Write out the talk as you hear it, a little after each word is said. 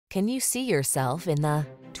Can you see yourself in the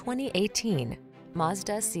 2018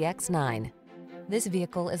 Mazda CX-9? This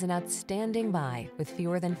vehicle is an outstanding buy with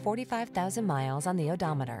fewer than 45,000 miles on the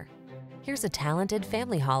odometer. Here's a talented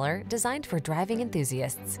family hauler designed for driving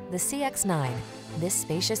enthusiasts, the CX-9. This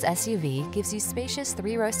spacious SUV gives you spacious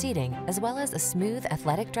 3-row seating as well as a smooth,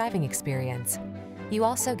 athletic driving experience. You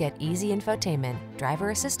also get easy infotainment, driver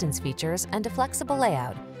assistance features, and a flexible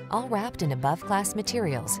layout, all wrapped in above-class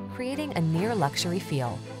materials, creating a near-luxury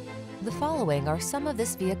feel. The following are some of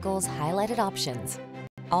this vehicle's highlighted options: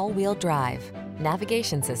 all-wheel drive,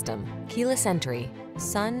 navigation system, keyless entry,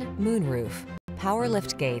 sun, moonroof, power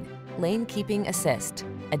liftgate, lane keeping assist,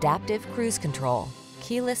 adaptive cruise control,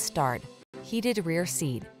 keyless start, heated rear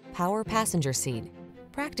seat, power passenger seat.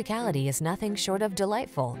 Practicality is nothing short of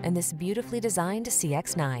delightful in this beautifully designed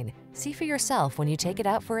CX-9. See for yourself when you take it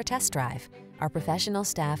out for a test drive. Our professional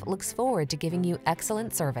staff looks forward to giving you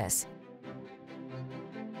excellent service.